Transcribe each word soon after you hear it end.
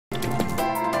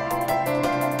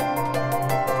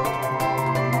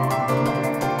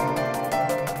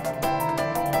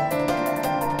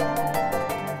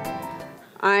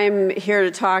I'm here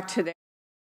to talk today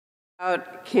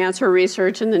about cancer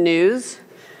research in the news,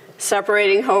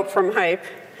 separating hope from hype.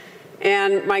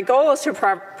 And my goal is to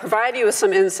provide you with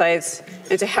some insights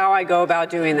into how I go about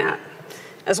doing that,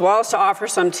 as well as to offer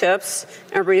some tips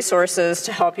and resources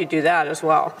to help you do that as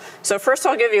well. So first,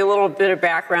 I'll give you a little bit of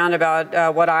background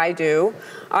about what I do.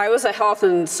 I was a health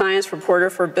and science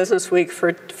reporter for Business Week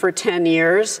for 10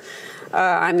 years.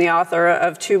 I'm the author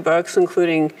of 2 books,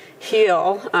 including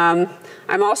Heal.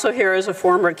 I'm also here as a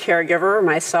former caregiver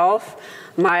myself.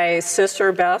 My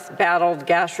sister, Beth, battled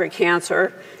gastric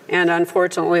cancer and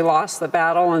unfortunately lost the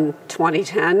battle in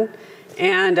 2010.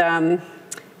 And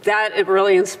that it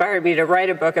really inspired me to write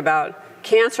a book about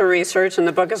cancer research, and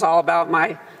the book is all about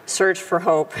my search for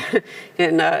hope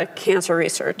in cancer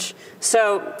research.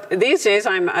 So these days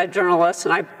I'm a journalist,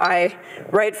 and I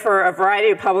write for a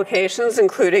variety of publications,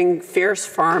 including Fierce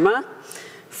Pharma,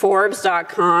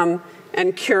 Forbes.com,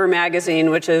 and Cure magazine,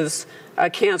 which is a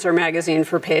cancer magazine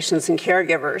for patients and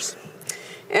caregivers.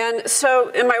 And so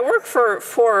in my work for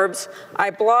Forbes, I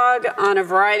blog on a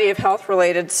variety of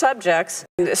health-related subjects.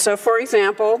 So for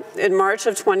example, in March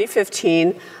of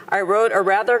 2015, I wrote a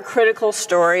rather critical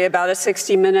story about a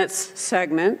 60 Minutes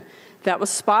segment that was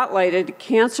spotlighted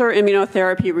cancer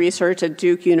immunotherapy research at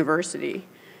Duke University.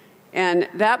 And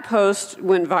that post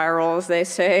went viral, as they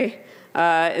say.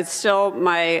 It's still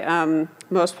my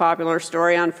most popular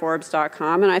story on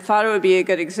Forbes.com, and I thought it would be a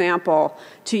good example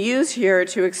to use here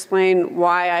to explain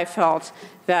why I felt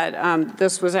that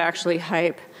this was actually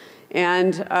hype.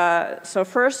 And so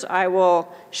first I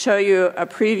will show you a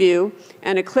preview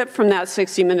and a clip from that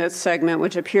 60 Minutes segment,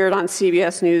 which appeared on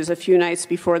CBS News a few nights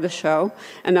before the show,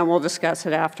 and then we'll discuss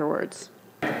it afterwards.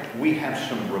 We have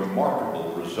some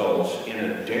remarkable results in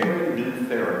a daring new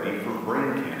therapy for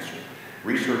brain cancer.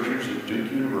 Researchers at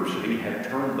Duke University have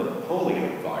turned the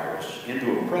polio virus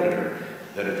into a predator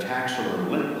that attacks a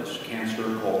relentless cancer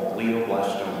called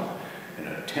glioblastoma. In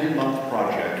a 10-month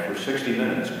project for 60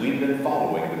 Minutes, we've been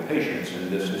following the patients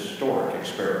in this historic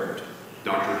experiment.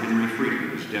 Dr. Henry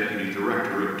Friedman is Deputy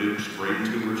Director of Duke's Brain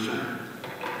Tumor Center.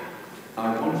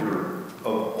 I wonder,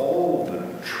 of all the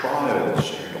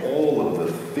trials and all of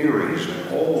the theories and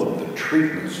all of the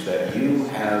treatments that you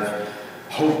have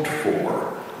hoped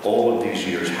for all of these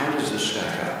years, how does this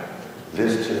stack up?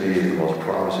 This, to me, is the most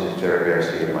promising therapy I've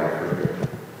seen in my career,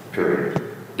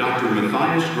 period. Dr.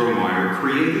 Matthias Grohmeyer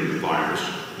created the virus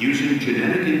using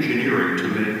genetic engineering to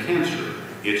make cancer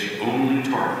its only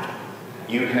target.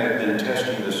 You have been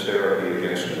testing this therapy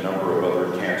against a number of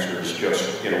other cancers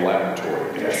just in a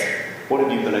laboratory. Yes. What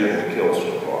have you been able to kill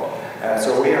so far?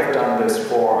 So we have done this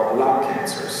for lung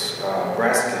cancers,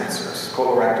 breast cancers,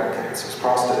 colorectal cancers,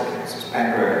 prostate cancers,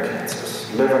 pancreatic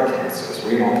cancers, liver cancers,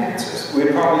 renal cancers. We've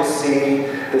probably seen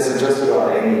this in just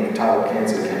about any type of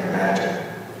cancer you can imagine.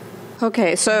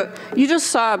 Okay, so you just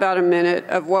saw about a minute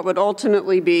of what would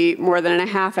ultimately be more than a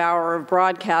half hour of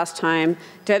broadcast time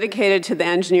dedicated to the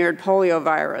engineered polio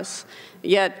virus.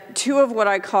 Yet 2 of what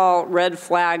I call red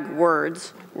flag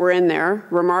words were in there,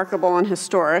 remarkable and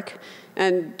historic.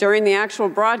 And during the actual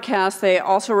broadcast, they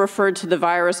also referred to the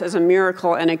virus as a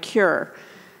miracle and a cure.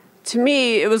 To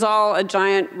me, it was all a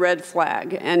giant red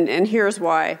flag, and here's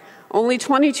why. Only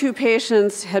 22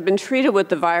 patients had been treated with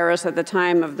the virus at the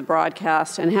time of the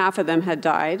broadcast, and half of them had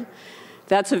died.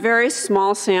 That's a very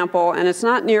small sample, and it's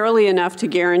not nearly enough to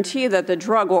guarantee that the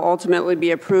drug will ultimately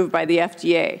be approved by the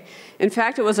FDA. In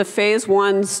fact, it was a phase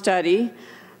 1 study,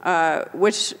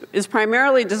 which is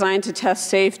primarily designed to test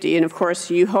safety, and of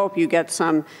course you hope you get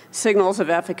some signals of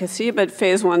efficacy, but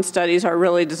phase 1 studies are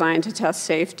really designed to test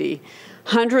safety.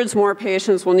 Hundreds more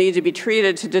patients will need to be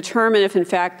treated to determine if in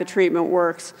fact the treatment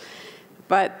works.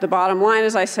 But the bottom line,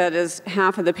 as I said, is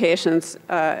half of the patients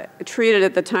treated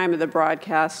at the time of the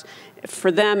broadcast,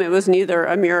 for them it was neither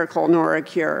a miracle nor a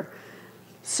cure.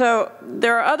 So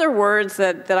there are other words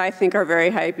that I think are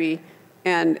very hypey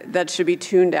and that should be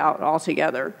tuned out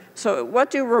altogether. So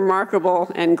what do remarkable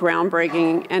and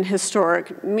groundbreaking and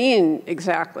historic mean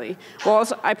exactly? Well,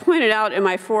 as I pointed out in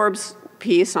my Forbes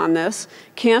piece on this,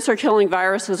 cancer-killing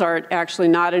viruses are actually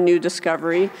not a new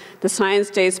discovery. The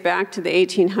science dates back to the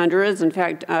 1800s. In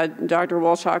fact, Dr.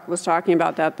 Wolchok was talking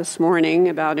about that this morning,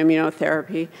 about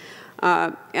immunotherapy.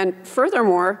 And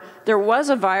furthermore, there was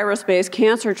a virus-based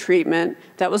cancer treatment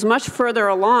that was much further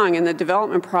along in the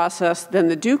development process than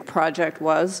the Duke project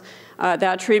was.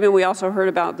 That treatment we also heard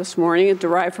about this morning, it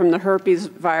derived from the herpes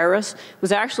virus,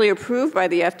 was actually approved by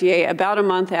the FDA about a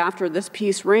month after this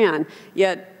piece ran,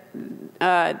 yet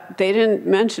they didn't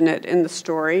mention it in the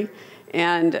story.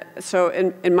 And so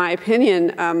in my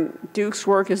opinion, Duke's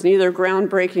work is neither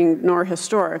groundbreaking nor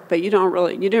historic, but you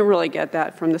didn't really get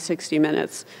that from the 60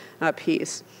 Minutes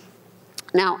piece.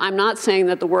 Now, I'm not saying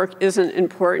that the work isn't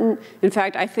important. In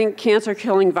fact, I think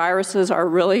cancer-killing viruses are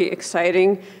really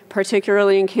exciting,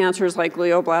 particularly in cancers like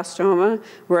glioblastoma,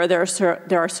 where there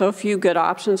are so few good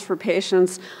options for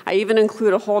patients. I even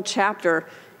include a whole chapter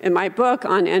in my book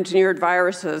on engineered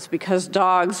viruses because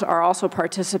dogs are also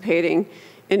participating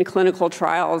in clinical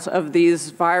trials of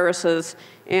these viruses.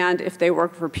 And if they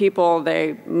work for people,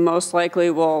 they most likely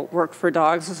will work for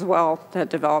dogs as well that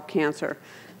develop cancer.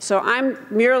 So I'm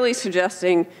merely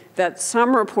suggesting that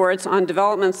some reports on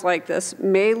developments like this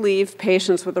may leave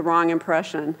patients with the wrong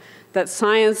impression, that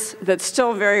science that's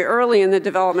still very early in the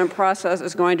development process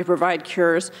is going to provide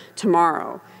cures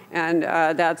tomorrow. And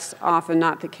that's often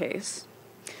not the case.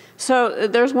 So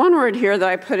there's one word here that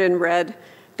I put in red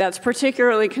that's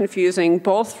particularly confusing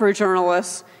both for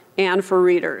journalists and for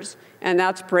readers, and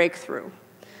that's breakthrough.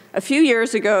 A few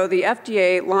years ago, the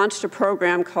FDA launched a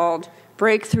program called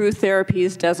Breakthrough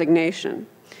Therapies Designation,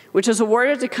 which is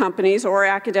awarded to companies or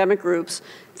academic groups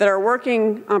that are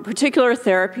working on particular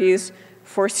therapies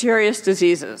for serious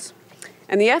diseases.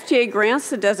 And the FDA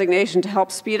grants the designation to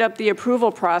help speed up the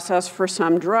approval process for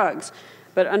some drugs,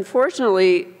 but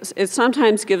unfortunately, it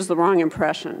sometimes gives the wrong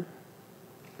impression.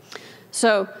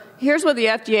 So here's what the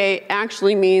FDA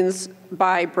actually means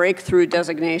by breakthrough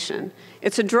designation.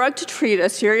 It's a drug to treat a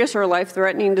serious or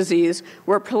life-threatening disease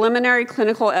where preliminary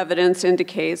clinical evidence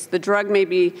indicates the drug may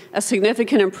be a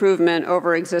significant improvement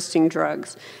over existing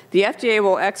drugs. The FDA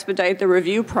will expedite the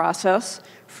review process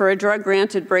for a drug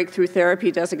granted breakthrough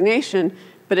therapy designation,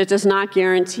 but it does not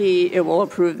guarantee it will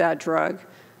approve that drug.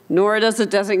 Nor does the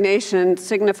designation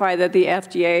signify that the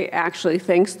FDA actually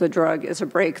thinks the drug is a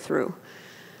breakthrough.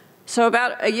 So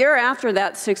about a year after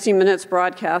that 60 Minutes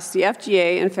broadcast, the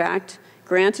FDA, in fact,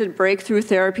 granted breakthrough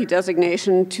therapy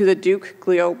designation to the Duke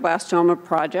glioblastoma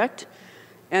project.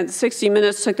 And 60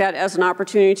 Minutes took that as an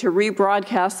opportunity to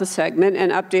rebroadcast the segment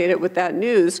and update it with that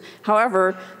news.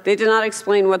 However, they did not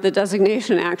explain what the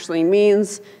designation actually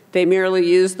means. They merely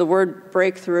used the word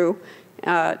breakthrough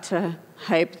to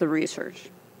hype the research.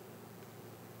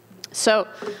 So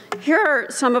here are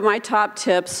some of my top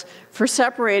tips for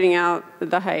separating out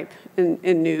the hype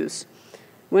in news.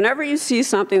 Whenever you see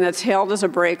something that's hailed as a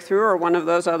breakthrough or one of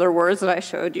those other words that I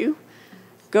showed you,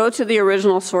 go to the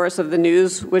original source of the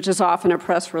news, which is often a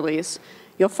press release.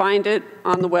 You'll find it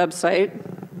on the website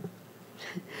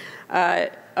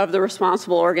of the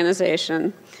responsible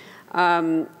organization.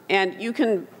 And you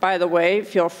can, by the way,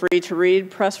 feel free to read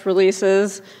press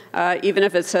releases, even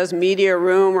if it says media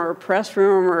room or press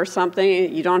room or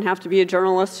something. You don't have to be a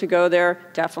journalist to go there.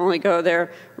 Definitely go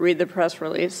there, read the press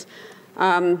release.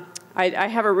 I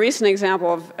have a recent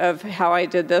example of how I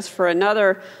did this for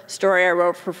another story I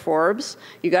wrote for Forbes.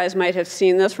 You guys might have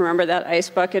seen this. Remember that ice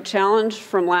bucket challenge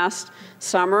from last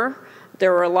summer?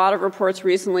 There were a lot of reports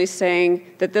recently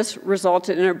saying that this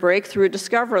resulted in a breakthrough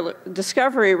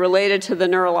discovery related to the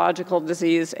neurological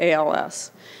disease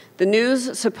ALS. The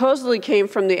news supposedly came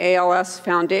from the ALS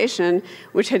Foundation,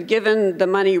 which had given the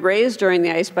money raised during the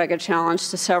Ice Bucket Challenge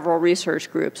to several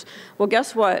research groups. Well,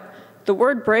 guess what? The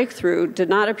word breakthrough did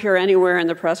not appear anywhere in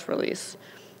the press release.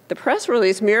 The press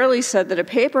release merely said that a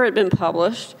paper had been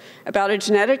published about a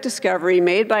genetic discovery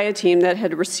made by a team that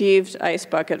had received Ice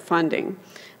Bucket funding.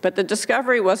 But the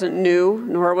discovery wasn't new,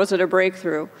 nor was it a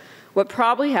breakthrough. What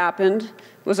probably happened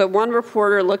was that one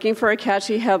reporter looking for a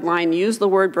catchy headline used the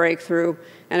word breakthrough,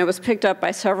 and it was picked up by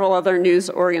several other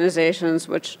news organizations,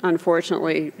 which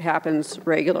unfortunately happens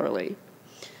regularly.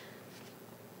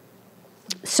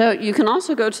 So you can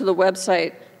also go to the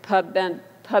website PubMed.com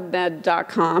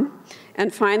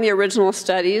and find the original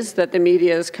studies that the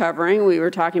media is covering. We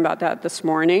were talking about that this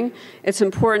morning. It's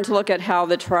important to look at how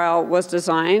the trial was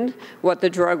designed, what the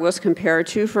drug was compared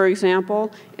to, for example,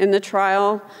 in the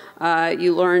trial.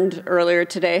 You learned earlier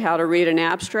today how to read an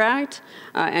abstract.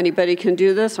 Anybody can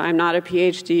do this. I'm not a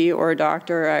PhD or a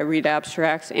doctor. I read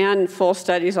abstracts and full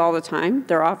studies all the time.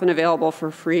 They're often available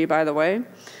for free, by the way.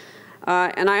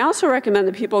 And I also recommend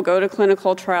that people go to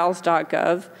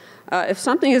clinicaltrials.gov. If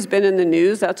something has been in the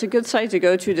news, that's a good site to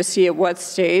go to see at what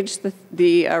stage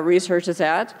the research is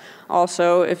at.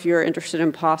 Also, if you're interested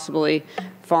in possibly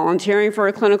volunteering for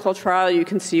a clinical trial, you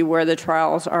can see where the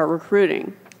trials are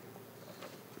recruiting.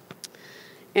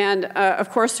 And of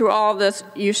course, through all of this,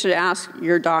 you should ask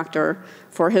your doctor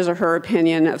for his or her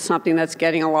opinion of something that's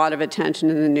getting a lot of attention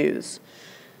in the news.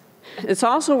 It's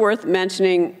also worth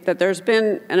mentioning that there's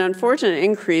been an unfortunate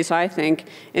increase, I think,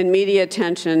 in media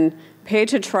attention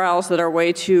paid-to trials that are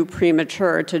way too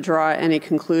premature to draw any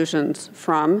conclusions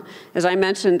from. As I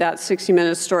mentioned, that 60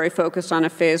 Minutes story focused on a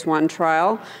phase 1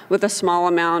 trial with a small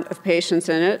amount of patients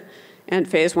in it, and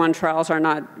phase 1 trials are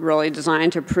not really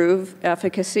designed to prove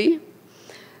efficacy.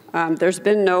 There's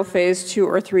been no phase 2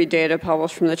 or 3 data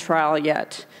published from the trial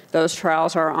yet. Those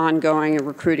trials are ongoing and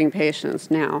recruiting patients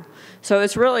now. So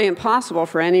it's really impossible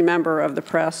for any member of the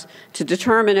press to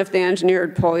determine if the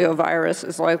engineered poliovirus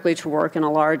is likely to work in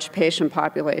a large patient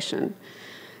population.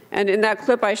 And in that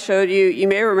clip I showed you, you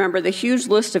may remember the huge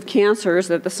list of cancers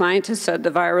that the scientists said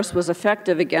the virus was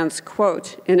effective against,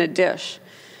 quote, in a dish.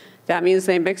 That means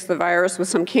they mixed the virus with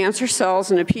some cancer cells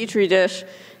in a petri dish,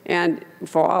 and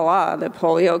voila, the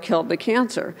polio killed the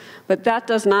cancer. But that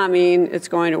does not mean it's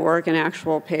going to work in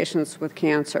actual patients with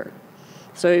cancer.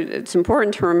 So it's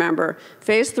important to remember,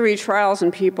 phase 3 trials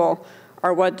in people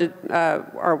are what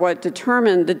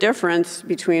determine the difference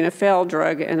between a failed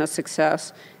drug and a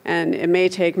success, and it may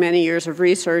take many years of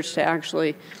research to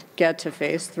actually get to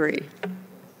phase 3.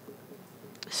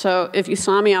 So if you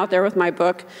saw me out there with my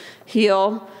book,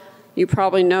 Heal, you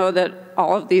probably know that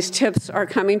all of these tips are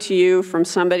coming to you from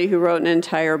somebody who wrote an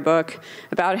entire book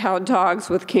about how dogs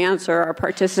with cancer are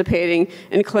participating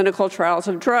in clinical trials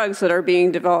of drugs that are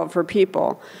being developed for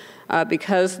people.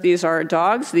 Because these are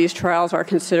dogs, these trials are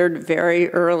considered very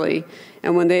early.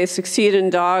 And when they succeed in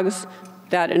dogs,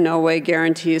 that in no way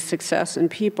guarantees success in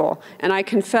people. And I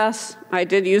confess, I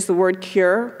did use the word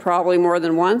cure probably more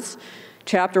than once.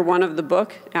 Chapter 1 of the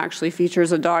book actually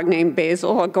features a dog named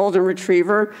Basil, a golden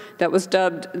retriever that was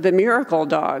dubbed the miracle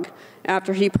dog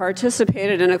after he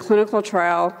participated in a clinical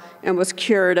trial and was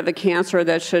cured of a cancer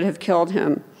that should have killed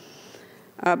him.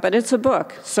 But it's a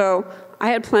book, so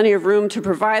I had plenty of room to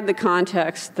provide the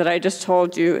context that I just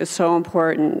told you is so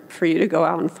important for you to go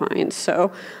out and find.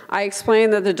 So I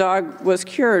explained that the dog was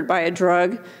cured by a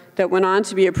drug that went on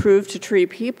to be approved to treat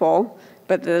people,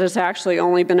 but that has actually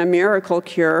only been a miracle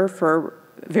cure for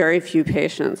very few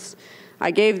patients.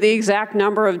 I gave the exact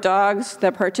number of dogs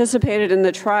that participated in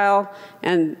the trial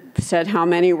and said how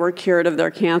many were cured of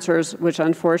their cancers, which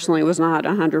unfortunately was not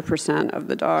 100% of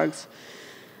the dogs.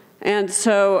 And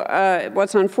so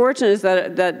what's unfortunate is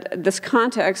that this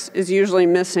context is usually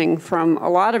missing from a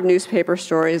lot of newspaper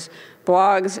stories,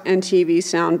 blogs, and TV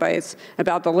sound bites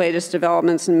about the latest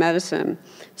developments in medicine.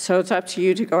 So it's up to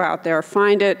you to go out there,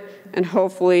 find it, and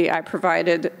hopefully I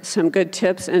provided some good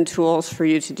tips and tools for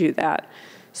you to do that.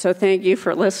 So thank you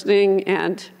for listening,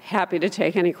 and happy to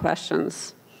take any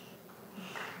questions.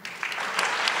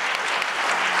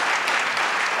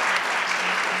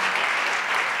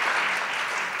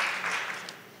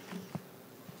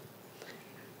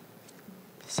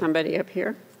 Somebody up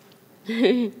here?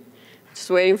 Just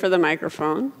waiting for the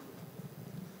microphone.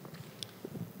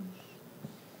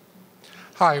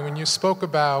 Hi, when you spoke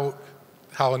about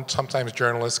how sometimes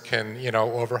journalists can,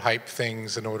 overhype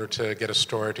things in order to get a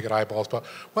story, to get eyeballs, but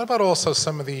what about also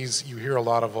some of these, you hear a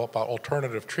lot about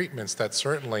alternative treatments that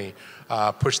certainly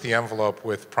push the envelope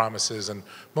with promises, and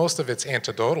most of it's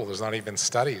anecdotal, there's not even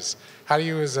studies. How do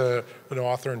you, as an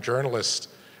author and journalist,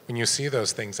 when you see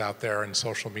those things out there in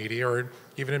social media or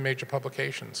even in major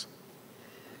publications?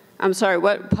 I'm sorry,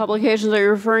 what publications are you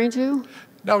referring to?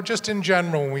 No, just in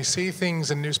general, when we see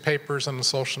things in newspapers and on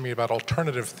social media about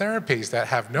alternative therapies that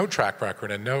have no track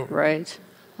record and no... Right.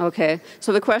 Okay.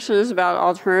 So the question is about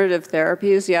alternative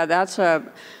therapies. Yeah, that's a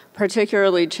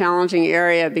particularly challenging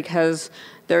area because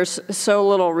there's so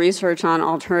little research on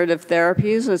alternative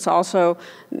therapies. It's also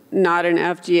not an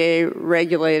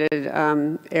FDA-regulated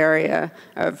area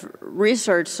of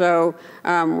research. So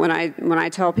when I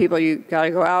tell people you got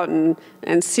to go out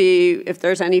and see if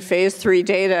there's any phase 3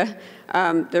 data,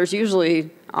 there's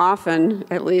usually often,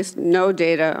 at least, no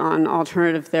data on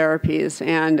alternative therapies.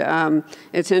 And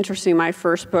it's interesting, my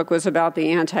first book was about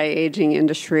the anti-aging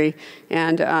industry,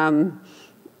 and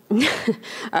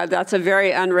that's a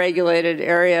very unregulated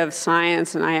area of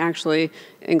science, and I actually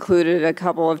included a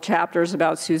couple of chapters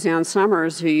about Suzanne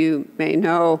Summers, who you may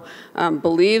know,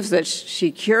 believes that she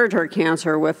cured her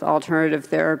cancer with alternative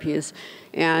therapies,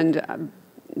 and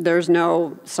there's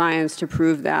no science to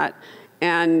prove that.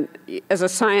 And as a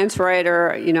science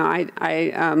writer,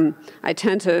 I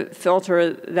tend to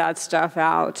filter that stuff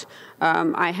out.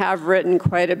 I have written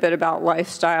quite a bit about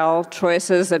lifestyle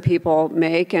choices that people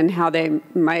make and how they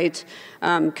might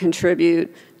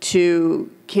contribute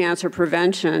to cancer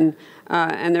prevention.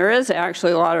 And there is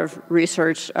actually a lot of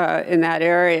research in that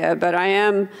area, but I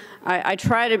am I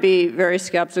try to be very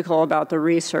skeptical about the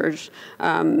research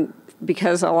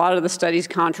because a lot of the studies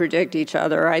contradict each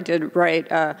other. I did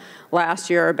write last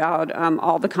year about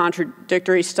all the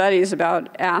contradictory studies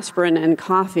about aspirin and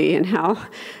coffee and how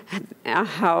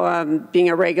being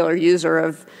a regular user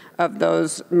of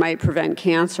those might prevent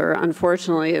cancer.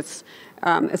 Unfortunately, it's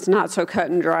not so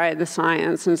cut and dry, the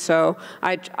science, and so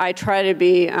I try to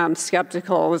be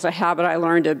skeptical. It was a habit I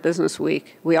learned at Business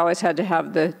Week. We always had to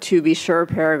have the "to be sure"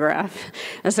 paragraph,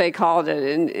 as they called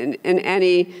it, in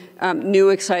any new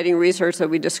exciting research that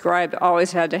we described.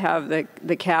 Always had to have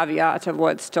the caveat of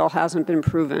what still hasn't been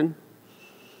proven.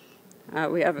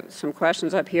 We have some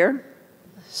questions up here.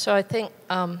 So I think.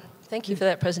 Thank you for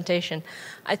that presentation.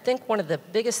 I think one of the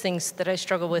biggest things that I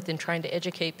struggle with in trying to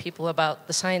educate people about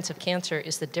the science of cancer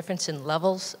is the difference in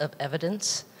levels of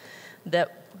evidence.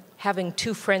 That having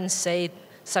two friends say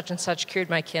such and such cured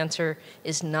my cancer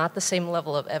is not the same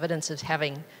level of evidence as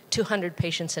having 200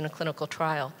 patients in a clinical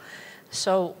trial.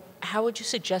 So how would you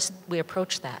suggest we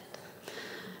approach that?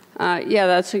 Yeah,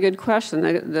 that's a good question.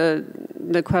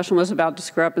 The question was about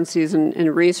discrepancies in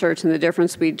research and the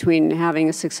difference between having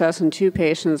a success in 2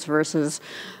 patients versus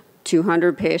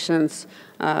 200 patients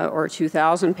or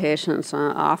 2,000 patients.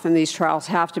 Often these trials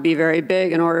have to be very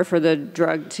big in order for the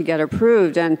drug to get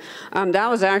approved. And that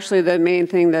was actually the main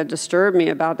thing that disturbed me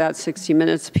about that 60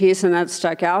 Minutes piece, and that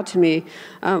stuck out to me,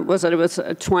 was that it was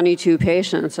 22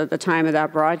 patients at the time of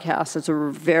that broadcast. It's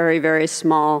a very, very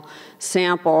small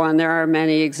sample, and there are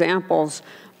many examples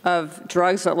of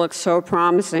drugs that look so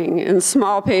promising in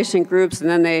small patient groups, and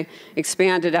then they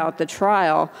expanded out the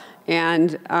trial,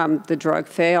 and the drug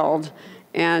failed.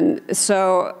 And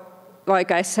so,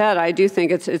 like I said, I do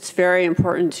think it's very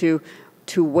important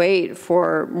to wait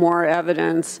for more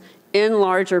evidence in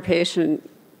larger patient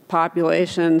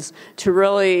populations to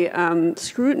really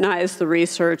scrutinize the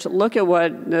research, look at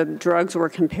what the drugs were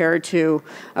compared to,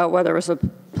 whether it was a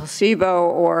placebo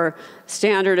or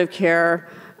standard of care,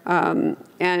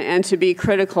 and to be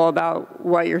critical about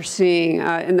what you're seeing.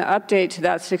 In the update to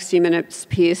that 60 Minutes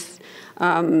piece,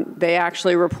 they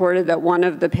actually reported that one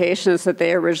of the patients that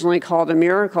they originally called a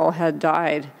miracle had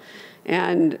died.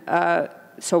 And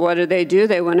so what did they do?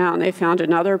 They went out and they found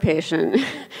another patient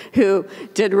who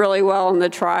did really well in the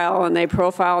trial, and they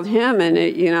profiled him, and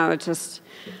it's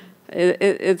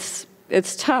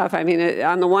tough. I mean,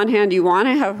 on the one hand, you want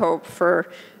to have hope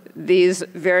for these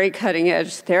very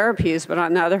cutting-edge therapies, but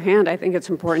on the other hand, I think it's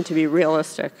important to be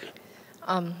realistic.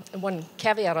 One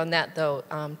caveat on that, though,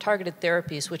 targeted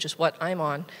therapies, which is what I'm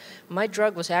on, my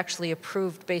drug was actually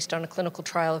approved based on a clinical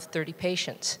trial of 30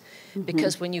 patients. Mm-hmm.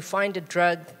 Because when you find a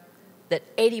drug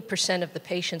that 80% of the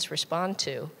patients respond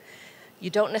to, you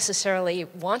don't necessarily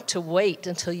want to wait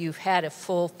until you've had a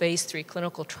full phase 3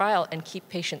 clinical trial and keep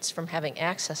patients from having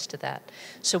access to that.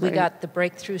 So we got the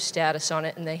breakthrough status on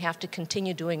it, and they have to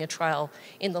continue doing a trial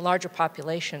in the larger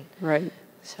population. Right.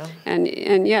 So.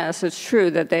 And yes, it's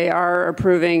true that they are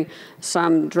approving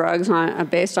some drugs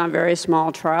based on very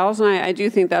small trials, and I do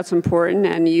think that's important,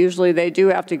 and usually they do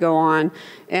have to go on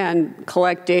and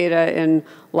collect data in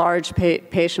large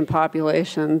patient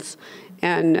populations.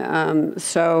 And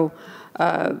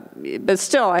but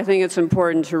still, I think it's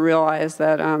important to realize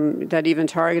that, that even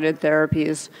targeted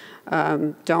therapies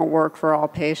don't work for all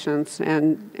patients,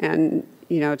 and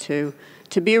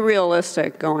to be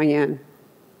realistic going in.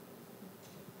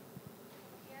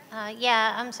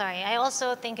 Yeah, I'm sorry. I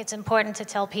also think it's important to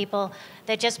tell people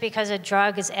that just because a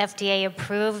drug is FDA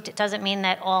approved, it doesn't mean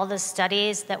that all the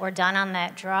studies that were done on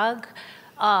that drug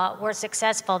were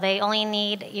successful. They only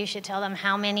need, you should tell them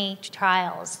how many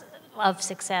trials of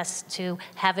success to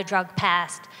have a drug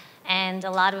passed. And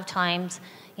a lot of times,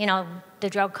 the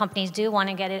drug companies do want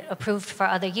to get it approved for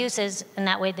other uses, and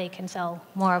that way they can sell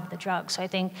more of the drug. So I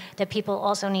think that people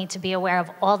also need to be aware of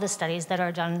all the studies that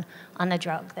are done on the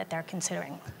drug that they're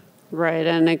considering. Right,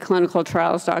 and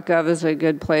clinicaltrials.gov is a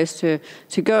good place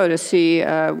to go to see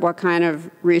what kind of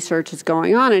research is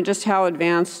going on and just how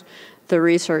advanced the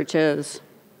research is.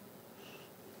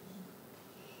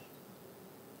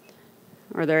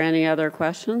 Are there any other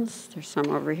questions? There's some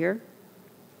over here.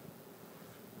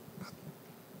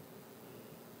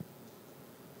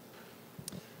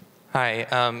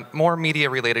 Hi, more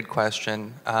media-related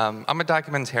question. I'm a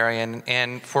documentarian,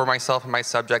 and for myself and my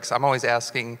subjects, I'm always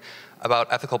asking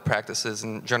about ethical practices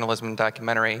in journalism and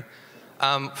documentary.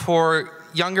 For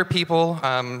younger people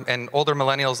and older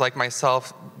millennials like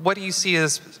myself, what do you see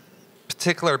as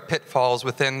particular pitfalls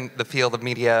within the field of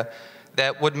media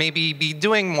that would maybe be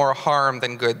doing more harm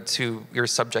than good to your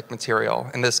subject material?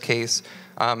 In this case,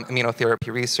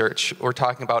 immunotherapy research. We're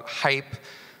talking about hype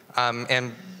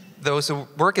and those who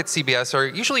work at CBS are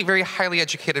usually very highly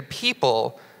educated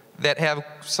people that have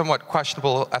somewhat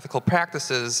questionable ethical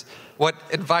practices. What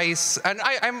advice, and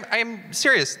I'm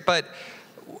serious, but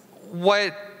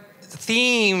what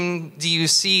theme do you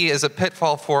see as a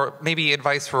pitfall for maybe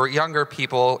advice for younger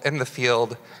people in the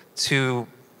field to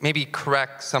maybe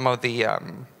correct some of the, I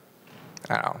don't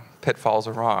know, pitfalls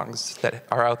or wrongs that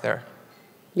are out there?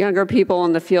 Younger people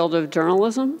in the field of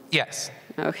journalism? Yes.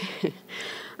 Okay.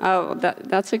 Oh,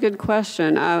 that's a good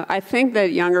question. I think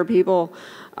that younger people,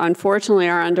 unfortunately,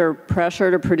 are under pressure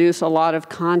to produce a lot of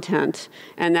content,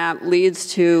 and that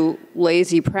leads to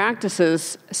lazy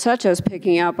practices, such as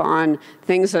picking up on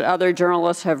things that other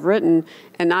journalists have written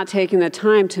and not taking the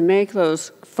time to make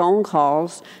those phone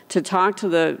calls to talk to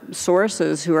the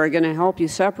sources who are going to help you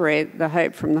separate the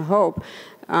hype from the hope.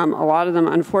 A lot of them,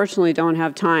 unfortunately, don't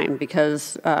have time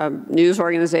because news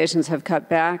organizations have cut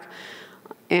back,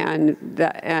 and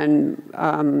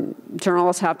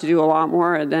journalists have to do a lot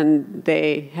more than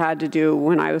they had to do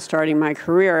when I was starting my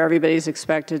career. Everybody's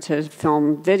expected to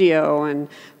film video and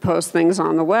post things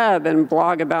on the web and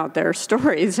blog about their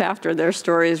stories after their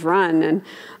stories run,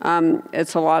 and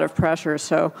it's a lot of pressure.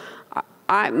 So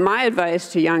my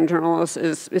advice to young journalists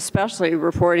is, especially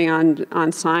reporting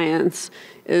on science,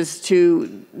 is to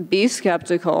be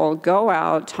skeptical, go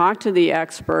out, talk to the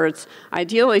experts,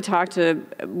 ideally talk to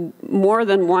more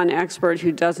than one expert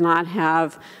who does not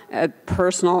have a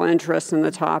personal interest in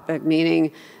the topic,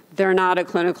 meaning they're not a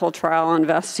clinical trial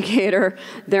investigator,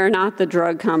 they're not the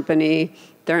drug company,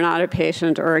 they're not a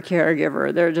patient or a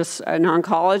caregiver, they're just an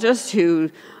oncologist who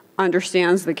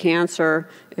understands the cancer,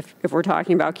 if we're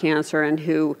talking about cancer, and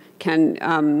who can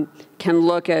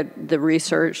look at the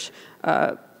research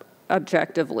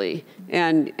objectively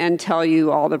and tell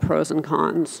you all the pros and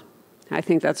cons. I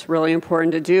think that's really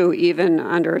important to do, even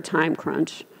under a time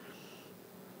crunch.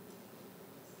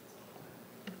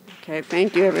 Okay,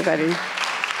 thank you, everybody.